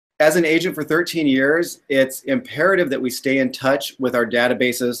as an agent for 13 years, it's imperative that we stay in touch with our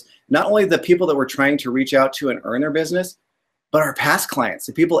databases, not only the people that we're trying to reach out to and earn their business, but our past clients,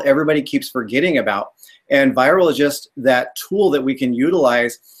 the people everybody keeps forgetting about. And Vyral is just that tool that we can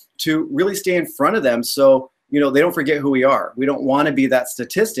utilize to really stay in front of them so they don't forget who we are. We don't want to be that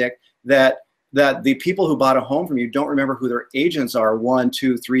statistic that the people who bought a home from you don't remember who their agents are 1,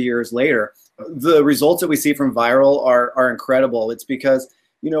 2, 3 years later. The results that we see from Vyral are incredible. It's because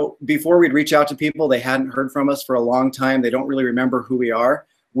before we'd reach out to people, they hadn't heard from us for a long time. They don't really remember who we are.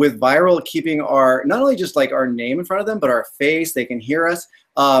 With Vyral keeping not only just like our name in front of them, but our face, they can hear us.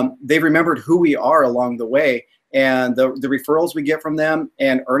 They've remembered who we are along the way. And the referrals we get from them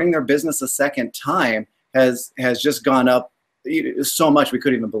and earning their business a second time has just gone up so much we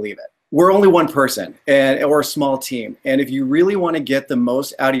couldn't even believe it. We're only one person or a small team. And if you really want to get the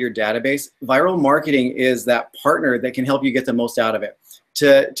most out of your database, Vyral Marketing is that partner that can help you get the most out of it.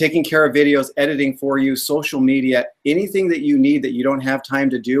 To taking care of videos, editing for you, social media, anything that you need that you don't have time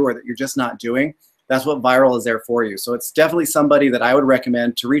to do or that you're just not doing, that's what Vyral is there for you. So it's definitely somebody that I would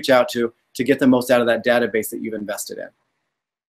recommend to reach out to get the most out of that database that you've invested in.